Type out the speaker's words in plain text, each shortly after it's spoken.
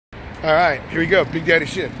All right, here we go. Big Daddy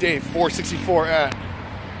Shin, day 464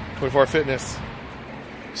 at 24 Fitness.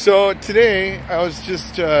 So today I was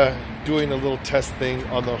just doing a little test thing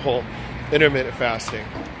on the whole intermittent fasting.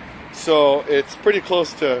 So it's pretty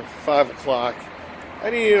close to 5 o'clock. I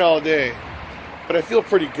didn't eat all day, but I feel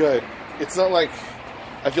pretty good. It's not like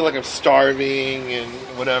I feel like I'm starving and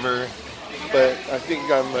whatever, but I think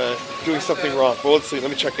I'm doing something wrong. But let's see, let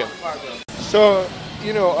me check in. So,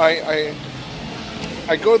 you know,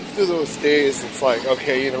 I go through those days, it's like,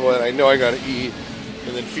 okay, you know what, I know I gotta eat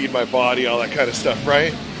and then feed my body, all that kind of stuff,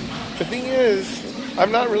 right? The thing is,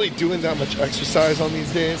 I'm not really doing that much exercise on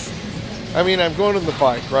these days. I mean, I'm going on the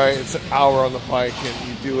bike, right? It's an hour on the bike and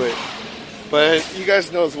you do it. But you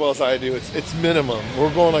guys know as well as I do, it's minimum.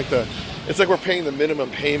 We're going like it's like we're paying the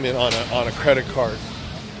minimum payment on a credit card,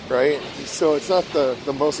 right? So it's not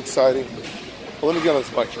the most exciting. Well, let me get on this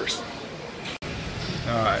bike first.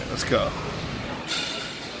 All right, let's go.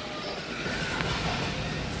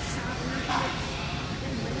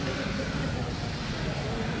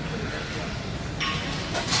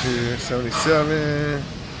 277.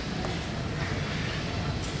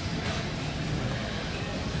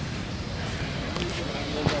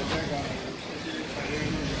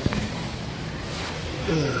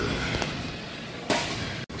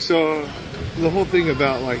 So the whole thing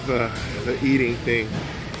about like the eating thing,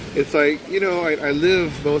 it's like, you know, I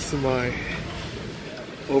live most of my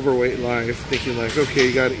overweight life thinking like, okay,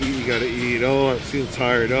 you gotta eat, oh, I'm feeling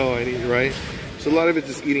tired, oh, I need, right? So a lot of it's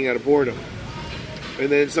just eating out of boredom. And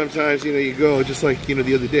then sometimes, you know, you go, just like, you know,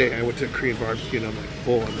 the other day, I went to a Korean barbecue and I'm like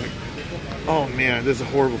full. I'm like, oh man, this is a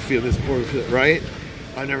horrible feeling, right?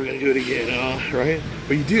 I'm never gonna do it again, right?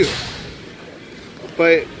 But you do.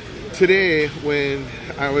 But today, when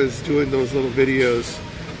I was doing those little videos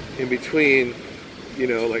in between, you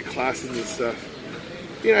know, like classes and stuff,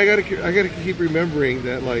 you know, I gotta keep remembering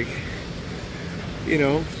that, like, you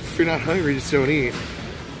know, if you're not hungry, just don't eat.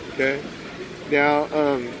 Okay? Now,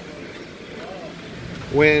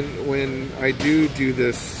 when I do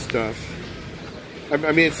this stuff, I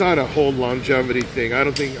mean, it's not a whole longevity thing. I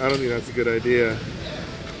don't think that's a good idea.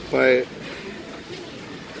 But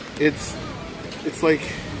it's like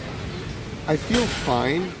I feel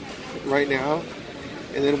fine right now,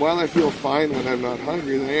 and then while I feel fine when I'm not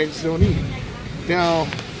hungry, then I just don't eat. Now,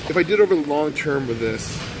 if I did over the long term with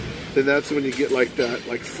this, then that's when you get like that,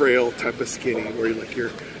 like frail type of skinny, where you're like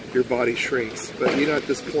your body shrinks. But you know, at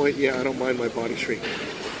this point, yeah, I don't mind my body shrinking.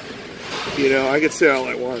 You know, I could say all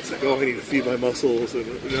I want, it's like, oh, I need to feed my muscles, and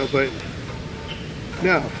you know, but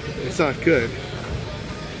no, it's not good.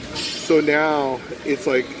 So now it's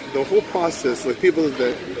like the whole process, like people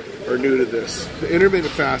that are new to this, the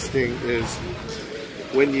intermittent fasting is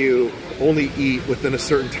when you only eat within a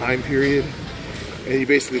certain time period and you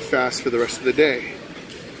basically fast for the rest of the day.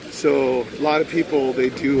 So a lot of people, they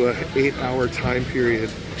do a 8-hour time period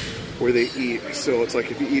where they eat. So it's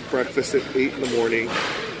like if you eat breakfast at 8 in the morning,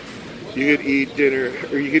 you could eat dinner,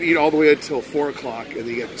 or you could eat all the way until 4 o'clock and then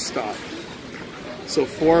you get to stop. So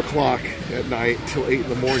 4 o'clock at night till 8 in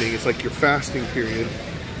the morning, it's like your fasting period.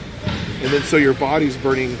 And then so your body's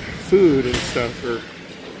burning food and stuff, or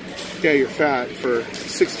yeah, your fat for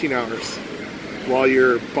 16 hours while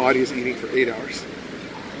your body is eating for 8 hours.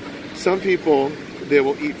 Some people, they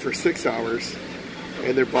will eat for 6 hours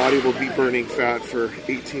and their body will be burning fat for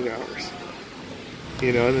 18 hours.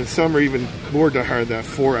 You know, and then some are even more tired than that,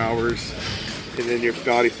 4 hours, and then your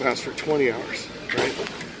body fasts for 20 hours, right?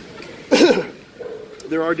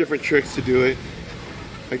 There are different tricks to do it,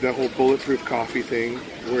 like that whole bulletproof coffee thing,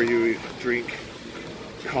 where you drink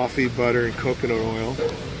coffee, butter, and coconut oil,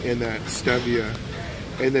 and that stevia,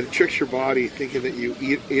 and then it tricks your body thinking that you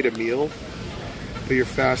ate a meal, but your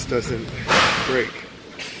fast doesn't break.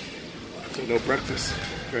 So no breakfast,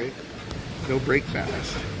 right? No break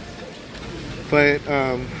fast. But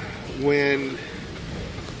when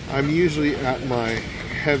I'm usually at my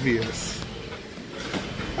heaviest,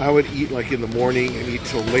 I would eat like in the morning and eat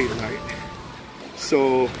till late at night.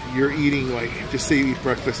 So you're eating like, just say you eat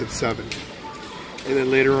breakfast at 7. And then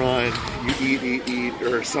later on, you eat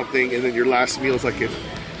or something, and then your last meal is like at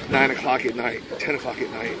 9 o'clock at night, 10 o'clock at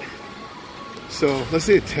night. So let's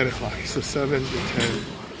say at 10 o'clock, so 7 to 10.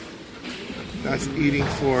 That's eating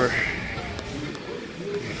for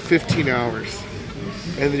 15 hours.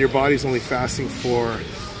 And then your body's only fasting for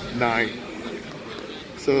 9.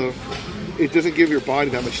 So it doesn't give your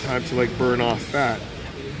body that much time to like burn off fat.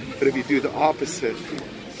 But if you do the opposite,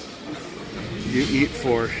 you eat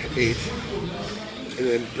for 8, and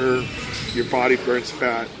then your body burns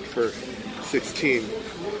fat for 16.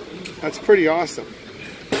 That's pretty awesome.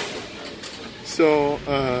 So,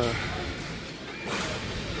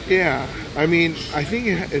 Yeah, I mean, I think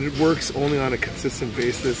it works only on a consistent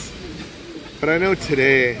basis. But I know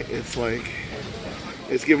today it's like,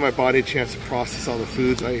 it's giving my body a chance to process all the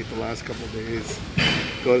foods I ate the last couple of days.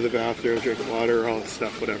 Go to the bathroom, drink water, all that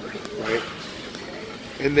stuff, whatever, right?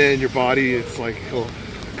 And then your body, it's like,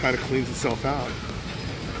 kind of cleans itself out.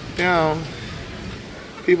 Now,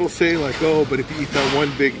 people say like, oh, but if you eat that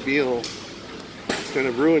one big meal, it's going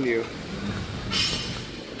to ruin you.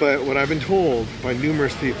 But what I've been told by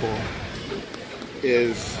numerous people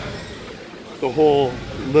is the whole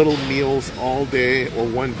little meals all day or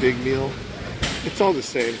one big meal, it's all the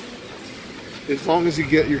same. As long as you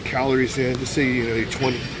get your calories in, just say, you know, your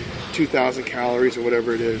 2,000 calories or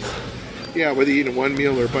whatever it is. Yeah, whether you eat one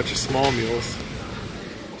meal or a bunch of small meals,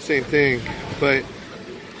 same thing. But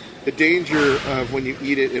the danger of when you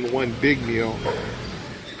eat it in one big meal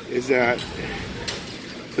is that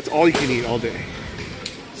it's all you can eat all day.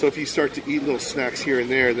 So if you start to eat little snacks here and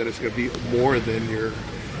there, then it's going to be more than your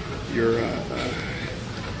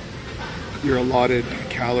allotted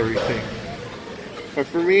calorie thing. But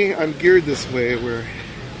for me, I'm geared this way where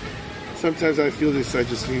sometimes I feel this, I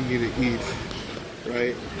just need to eat,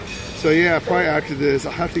 right? So yeah, probably after this,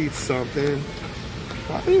 I'll have to eat something.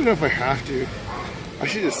 I don't even know if I have to. I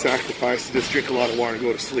should just sacrifice to just drink a lot of water and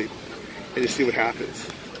go to sleep and just see what happens.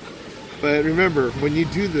 But remember, when you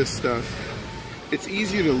do this stuff, it's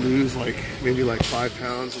easy to lose maybe 5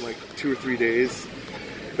 pounds in 2 or 3 days.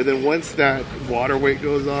 But then once that water weight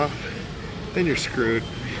goes off, then you're screwed.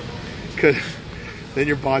 Because then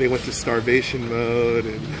your body went to starvation mode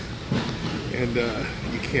and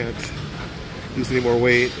you can't lose any more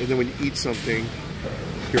weight. And then when you eat something,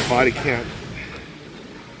 your body can't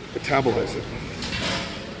metabolize it.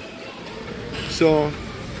 So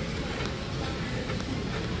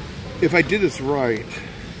if I did this right,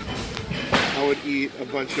 I would eat a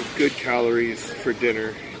bunch of good calories for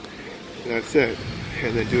dinner, and that's it.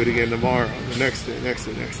 And then do it again tomorrow, the next day,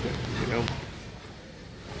 you know?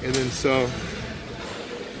 And then so,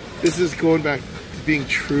 this is going back to being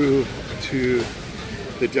true to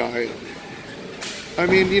the diet. I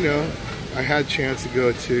mean, you know, I had a chance to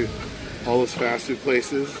go to all those fast food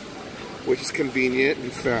places, which is convenient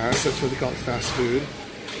and fast. That's what they call it, fast food.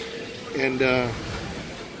 And,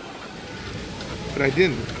 but I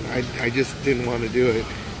didn't. I just didn't want to do it.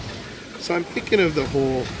 So I'm thinking of the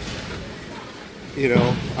whole, you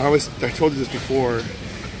know, I told you this before,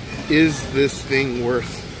 is this thing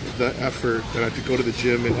worth the effort that I have to go to the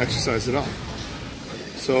gym and exercise it off?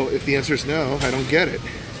 So if the answer is no, I don't get it.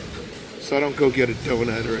 So I don't go get a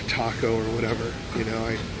donut or a taco or whatever, you know,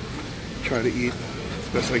 I try to eat as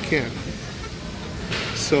best I can.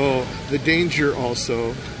 So the danger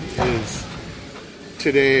also is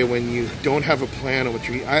today when you don't have a plan on what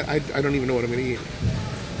you eat. I don't even know what I'm going to eat.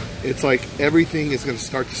 It's like everything is going to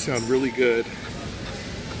start to sound really good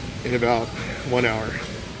in about 1 hour.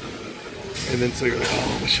 And then so you're like,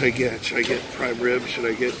 oh, what should I get? Should I get prime rib? Should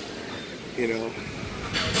I get, you know,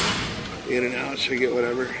 In-N-Out? Should I get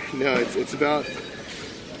whatever? No, it's about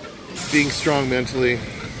being strong mentally.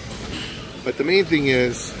 But the main thing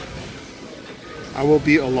is, I will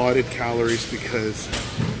be allotted calories because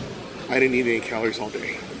I didn't eat any calories all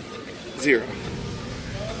day. 0.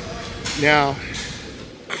 Now,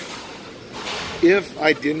 if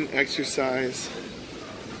I didn't exercise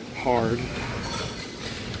hard,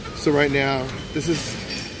 so right now, this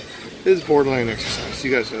is borderline exercise,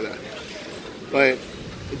 you guys know that. But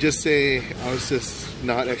just say I was just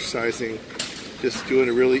not exercising, just doing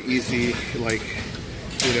a really easy, like,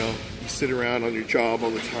 you know, you sit around on your job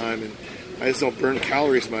all the time and I just don't burn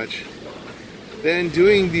calories much, then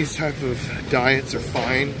doing these type of diets are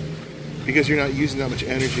fine because you're not using that much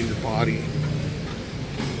energy in your body.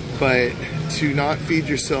 But to not feed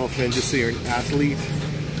yourself and just say you're an athlete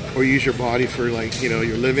or use your body for, like, you know,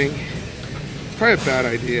 your living, it's probably a bad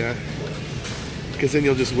idea because then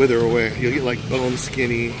you'll just wither away. You'll get like bone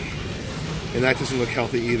skinny and that doesn't look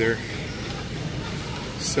healthy either.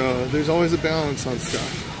 So there's always a balance on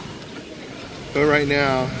stuff. But right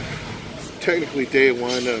now, it's technically day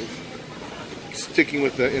 1 of sticking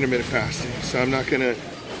with the intermittent fasting. So I'm gonna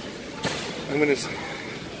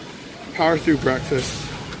power through breakfast,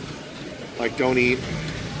 like don't eat,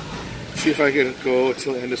 see if I can go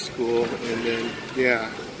till the end of school, and then, yeah.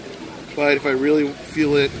 But if I really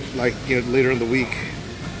feel it, like, you know, later in the week,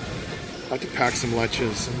 I'll have to pack some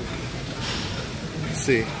lunches and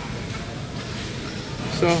see.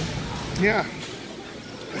 So, yeah,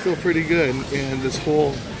 I feel pretty good. And this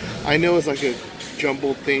whole, I know it's like a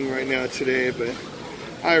jumbled thing right now today, but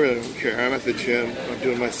I really don't care. I'm at the gym, I'm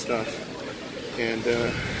doing my stuff, and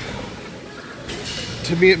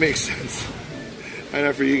to me it makes sense. I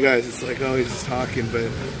know for you guys it's like, oh, he's just talking, but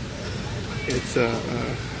it's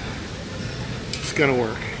gonna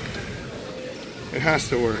work. It has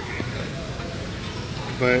to work.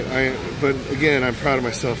 But again, I'm proud of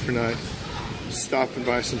myself for not stopping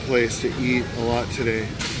by some place to eat a lot today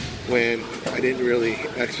when I didn't really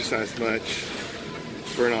exercise much,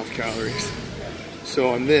 burn off calories.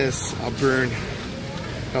 So on this, I'll burn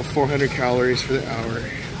about 400 calories for the hour.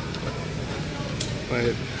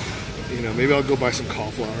 But, you know, maybe I'll go buy some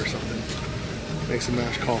cauliflower or something. Make some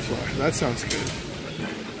mashed cauliflower. That sounds good.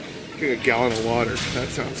 Drink a gallon of water. That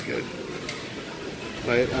sounds good.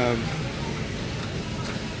 But,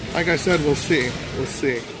 like I said, we'll see. We'll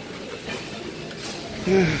see.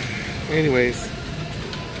 Anyways,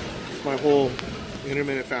 it's my whole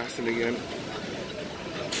intermittent fasting again.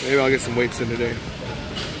 Maybe I'll get some weights in today.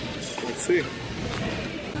 Let's see.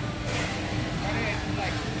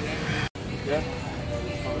 Yeah.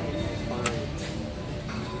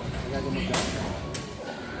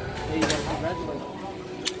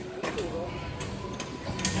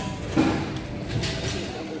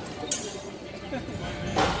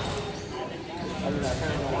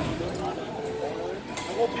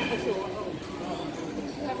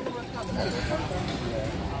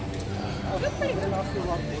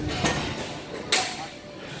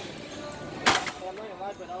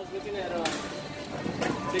 But I was looking at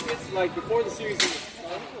tickets like before the series.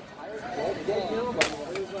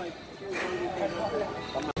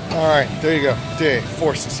 All right, there you go. Day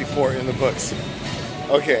 464 in the books.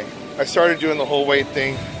 Okay, I started doing the whole weight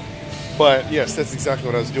thing, but yes, that's exactly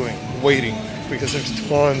what I was doing, waiting, because there's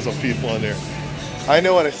tons of people in there. I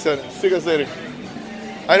know what I said. See you guys later.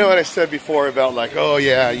 I know what I said before about like, oh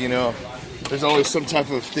yeah, you know, there's always some type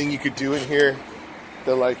of thing you could do in here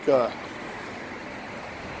that like,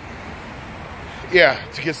 yeah,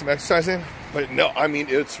 to get some exercise in. But no, I mean,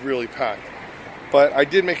 it's really packed. But I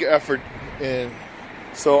did make an effort, and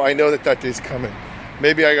so I know that that day's coming.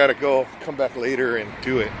 Maybe I gotta come back later and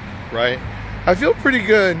do it, right? I feel pretty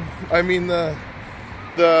good. I mean, the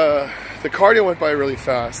cardio went by really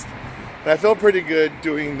fast, and I felt pretty good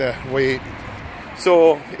doing the weight.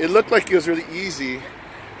 So it looked like it was really easy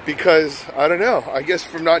because, I don't know, I guess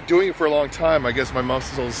from not doing it for a long time, I guess my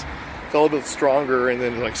muscles felt a bit stronger, and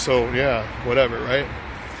then like, so yeah, whatever, right?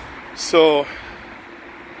 So,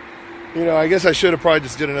 you know, I guess I should have probably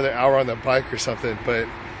just did another hour on the bike or something, but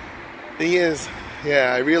thing is,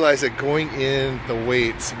 yeah, I realized that going in the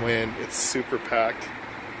weights when it's super packed,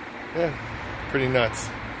 yeah, pretty nuts.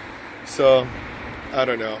 So, I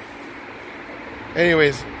don't know.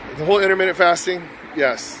 Anyways, the whole intermittent fasting,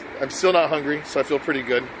 yes, I'm still not hungry, so I feel pretty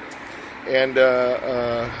good. And,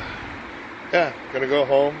 yeah, gonna go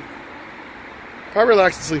home. Probably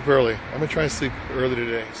relax and sleep early. I'm gonna try and sleep early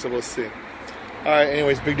today, so we'll see. Alright,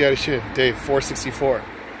 anyways, Big Daddy Shin, day 464.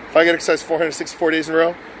 If I get exercise 464 days in a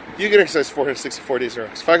row, you get exercise 464 days in a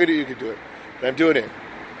row. If I could do it, you could do it. And I'm doing it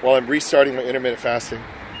while I'm restarting my intermittent fasting.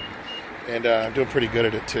 And I'm doing pretty good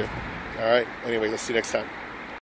at it too. Alright, anyway, let's see you next time.